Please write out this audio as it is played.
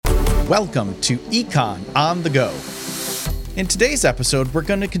Welcome to Econ on the Go. In today's episode, we're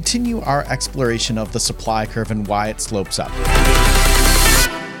going to continue our exploration of the supply curve and why it slopes up.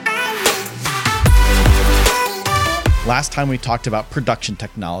 Last time we talked about production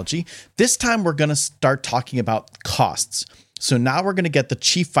technology. This time we're going to start talking about costs. So now we're going to get the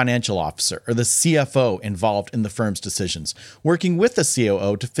chief financial officer, or the CFO, involved in the firm's decisions, working with the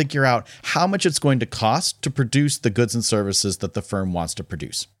COO to figure out how much it's going to cost to produce the goods and services that the firm wants to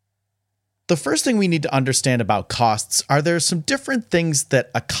produce. The first thing we need to understand about costs are there are some different things that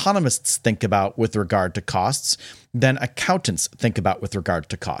economists think about with regard to costs than accountants think about with regard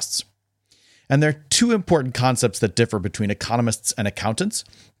to costs. And there are two important concepts that differ between economists and accountants.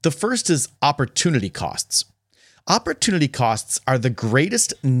 The first is opportunity costs. Opportunity costs are the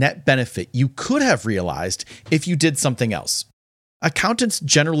greatest net benefit you could have realized if you did something else. Accountants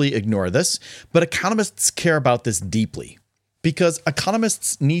generally ignore this, but economists care about this deeply because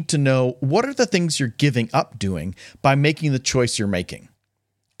economists need to know what are the things you're giving up doing by making the choice you're making.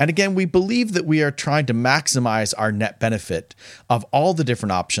 And again, we believe that we are trying to maximize our net benefit of all the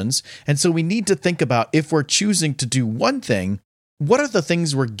different options, and so we need to think about if we're choosing to do one thing, what are the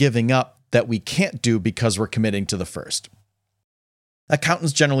things we're giving up that we can't do because we're committing to the first.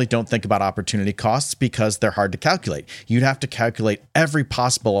 Accountants generally don't think about opportunity costs because they're hard to calculate. You'd have to calculate every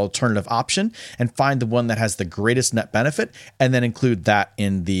possible alternative option and find the one that has the greatest net benefit and then include that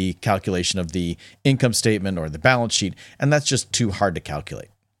in the calculation of the income statement or the balance sheet, and that's just too hard to calculate.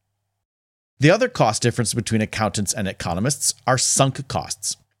 The other cost difference between accountants and economists are sunk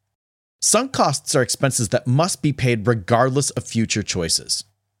costs. Sunk costs are expenses that must be paid regardless of future choices.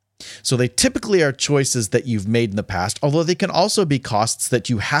 So they typically are choices that you've made in the past, although they can also be costs that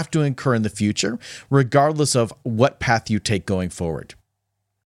you have to incur in the future, regardless of what path you take going forward.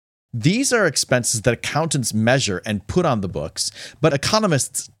 These are expenses that accountants measure and put on the books, but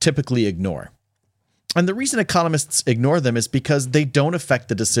economists typically ignore. And the reason economists ignore them is because they don't affect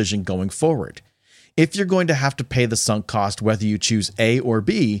the decision going forward. If you're going to have to pay the sunk cost whether you choose A or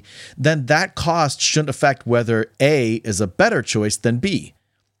B, then that cost shouldn't affect whether A is a better choice than B,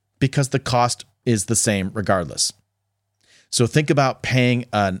 because the cost is the same regardless. So think about paying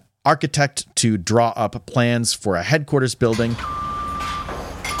an architect to draw up plans for a headquarters building.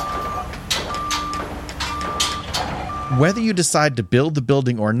 Whether you decide to build the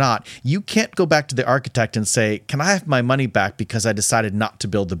building or not, you can't go back to the architect and say, "Can I have my money back because I decided not to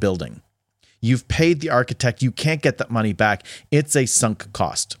build the building?" You've paid the architect, you can't get that money back. It's a sunk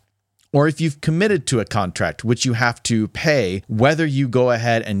cost. Or if you've committed to a contract, which you have to pay, whether you go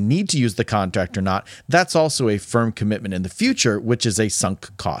ahead and need to use the contract or not, that's also a firm commitment in the future, which is a sunk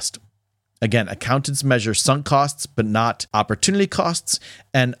cost. Again, accountants measure sunk costs, but not opportunity costs,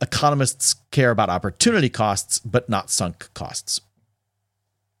 and economists care about opportunity costs, but not sunk costs.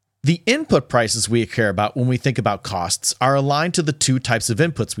 The input prices we care about when we think about costs are aligned to the two types of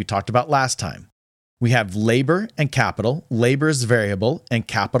inputs we talked about last time. We have labor and capital. Labor is variable and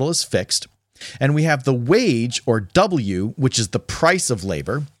capital is fixed. And we have the wage, or W, which is the price of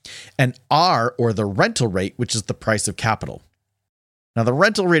labor, and R, or the rental rate, which is the price of capital. Now, the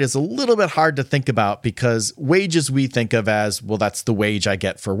rental rate is a little bit hard to think about because wages we think of as, well, that's the wage I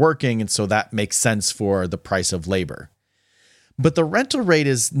get for working, and so that makes sense for the price of labor. But the rental rate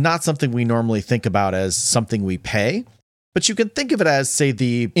is not something we normally think about as something we pay. But you can think of it as, say,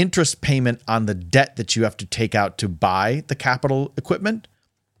 the interest payment on the debt that you have to take out to buy the capital equipment,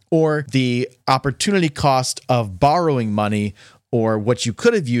 or the opportunity cost of borrowing money, or what you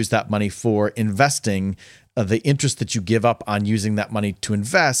could have used that money for investing, the interest that you give up on using that money to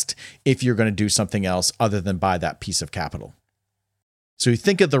invest if you're going to do something else other than buy that piece of capital. So you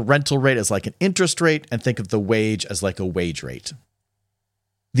think of the rental rate as like an interest rate and think of the wage as like a wage rate.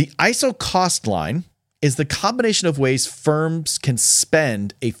 The ISO cost line is the combination of ways firms can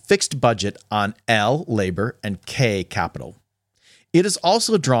spend a fixed budget on L, labor, and K, capital. It is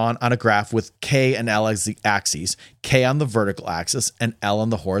also drawn on a graph with K and L as the axes, K on the vertical axis and L on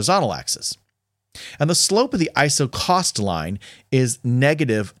the horizontal axis. And the slope of the ISO cost line is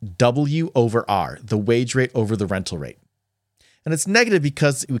negative W over R, the wage rate over the rental rate. And it's negative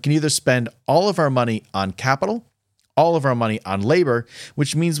because we can either spend all of our money on capital, all of our money on labor,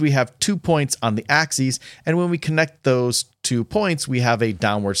 which means we have 2 points on the axes, and when we connect those 2 points, we have a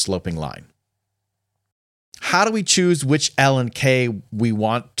downward sloping line. How do we choose which L and K we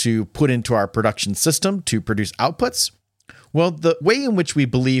want to put into our production system to produce outputs? Well, the way in which we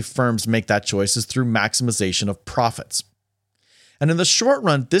believe firms make that choice is through maximization of profits. And in the short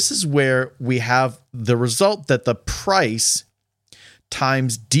run, this is where we have the result that the price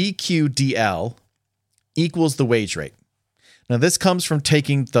times DQ DL equals the wage rate. Now, this comes from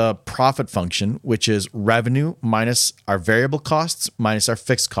taking the profit function, which is revenue minus our variable costs minus our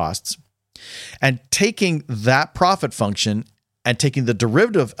fixed costs, and taking that profit function and taking the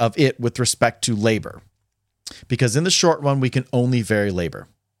derivative of it with respect to labor. Because in the short run, we can only vary labor.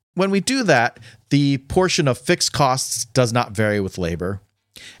 When we do that, the portion of fixed costs does not vary with labor.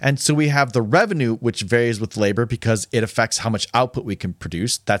 And so we have the revenue, which varies with labor because it affects how much output we can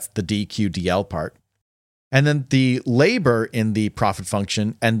produce. That's the DQ/DL part. And then the labor in the profit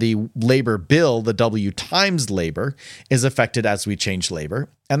function and the labor bill, the W times labor, is affected as we change labor.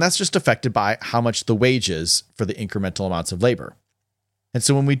 And that's just affected by how much the wage is for the incremental amounts of labor. And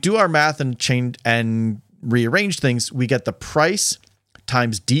so when we do our math and change and rearrange things, we get the price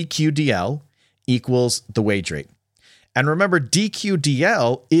times DQ/DL equals the wage rate. And remember,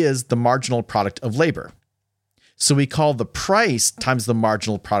 DQ/DL is the marginal product of labor. So we call the price times the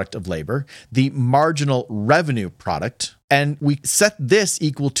marginal product of labor the marginal revenue product. And we set this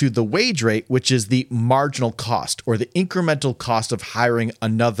equal to the wage rate, which is the marginal cost, or the incremental cost of hiring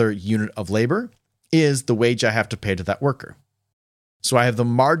another unit of labor is the wage I have to pay to that worker. So I have the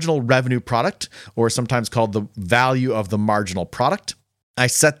marginal revenue product, or sometimes called the value of the marginal product. I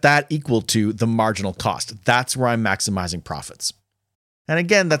set that equal to the marginal cost. That's where I'm maximizing profits. And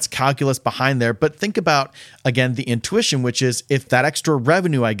again, that's calculus behind there, but think about, again, the intuition, which is if that extra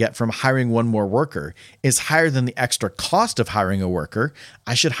revenue I get from hiring one more worker is higher than the extra cost of hiring a worker,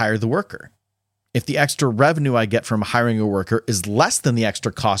 I should hire the worker. If the extra revenue I get from hiring a worker is less than the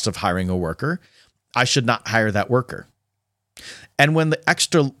extra cost of hiring a worker, I should not hire that worker. And when the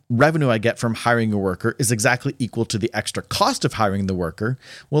extra revenue I get from hiring a worker is exactly equal to the extra cost of hiring the worker,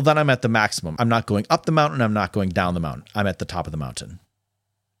 well, then I'm at the maximum. I'm not going up the mountain. I'm not going down the mountain. I'm at the top of the mountain.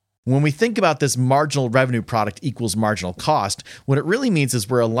 When we think about this marginal revenue product equals marginal cost, what it really means is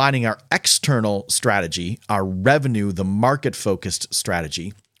we're aligning our external strategy, our revenue, the market-focused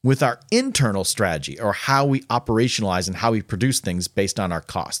strategy, with our internal strategy, or how we operationalize and how we produce things based on our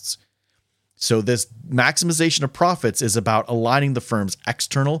costs. So this maximization of profits is about aligning the firm's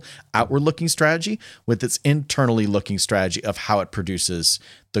external, outward-looking strategy with its internally looking strategy of how it produces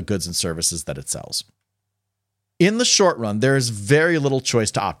the goods and services that it sells. In the short run, there is very little choice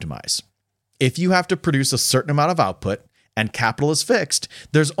to optimize. If you have to produce a certain amount of output and capital is fixed,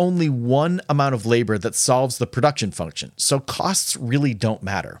 there's only one amount of labor that solves the production function, so costs really don't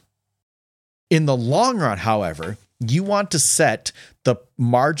matter. In the long run, however, you want to set the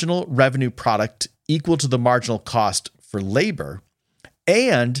marginal revenue product equal to the marginal cost for labor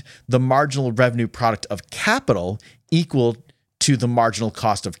and the marginal revenue product of capital equal to the marginal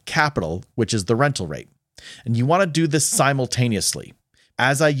cost of capital, which is the rental rate. And you want to do this simultaneously.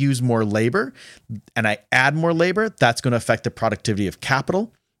 As I use more labor and I add more labor, that's going to affect the productivity of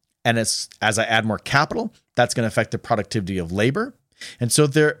capital. And as I add more capital, that's going to affect the productivity of labor. And so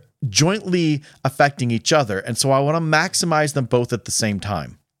they're jointly affecting each other. And so I want to maximize them both at the same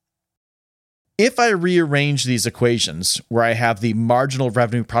time. If I rearrange these equations where I have the marginal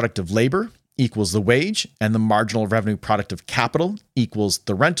revenue product of labor equals the wage and the marginal revenue product of capital equals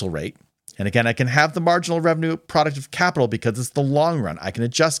the rental rate, and again, I can have the marginal revenue product of capital because it's the long run. I can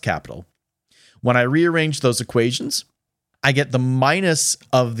adjust capital. When I rearrange those equations, I get the minus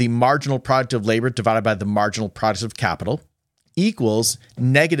of the marginal product of labor divided by the marginal product of capital equals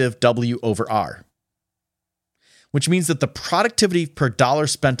negative W over R, which means that the productivity per dollar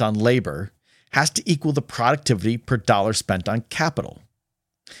spent on labor has to equal the productivity per dollar spent on capital.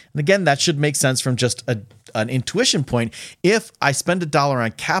 And again, that should make sense from just an intuition point. If I spend $1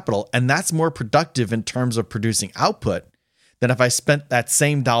 on capital and that's more productive in terms of producing output than if I spent that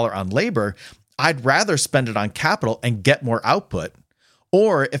same dollar on labor, I'd rather spend it on capital and get more output.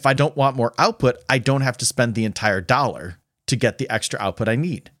 Or if I don't want more output, I don't have to spend the entire dollar to get the extra output I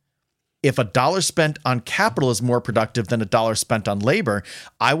need. If $1 spent on capital is more productive than $1 spent on labor,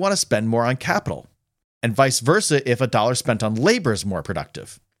 I want to spend more on capital. And vice versa if $1 spent on labor is more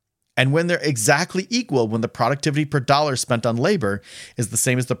productive. And when they're exactly equal, when the productivity per dollar spent on labor is the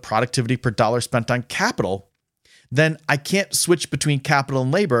same as the productivity per dollar spent on capital, then I can't switch between capital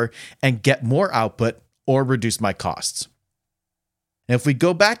and labor and get more output or reduce my costs. And if we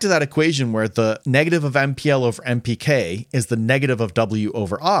go back to that equation where the negative of MPL over MPK is the negative of W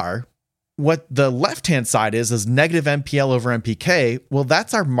over R, what the left-hand side is negative MPL over MPK. Well,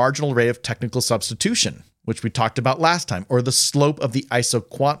 that's our marginal rate of technical substitution, which we talked about last time, or the slope of the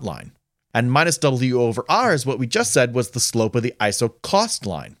isoquant line. And minus W over R is what we just said was the slope of the isocost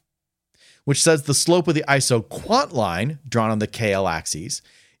line, which says the slope of the isoquant line, drawn on the KL axis,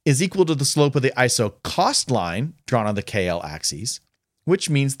 is equal to the slope of the isocost line, drawn on the KL axis, which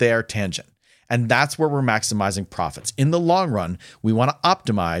means they are tangent. And that's where we're maximizing profits. In the long run, we want to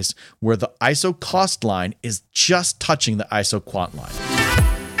optimize where the ISO cost line is just touching the ISO quant line.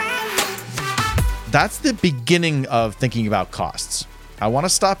 That's the beginning of thinking about costs. I want to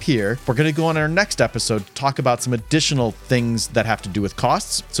stop here. We're going to go on our next episode to talk about some additional things that have to do with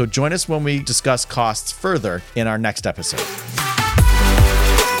costs. So join us when we discuss costs further in our next episode.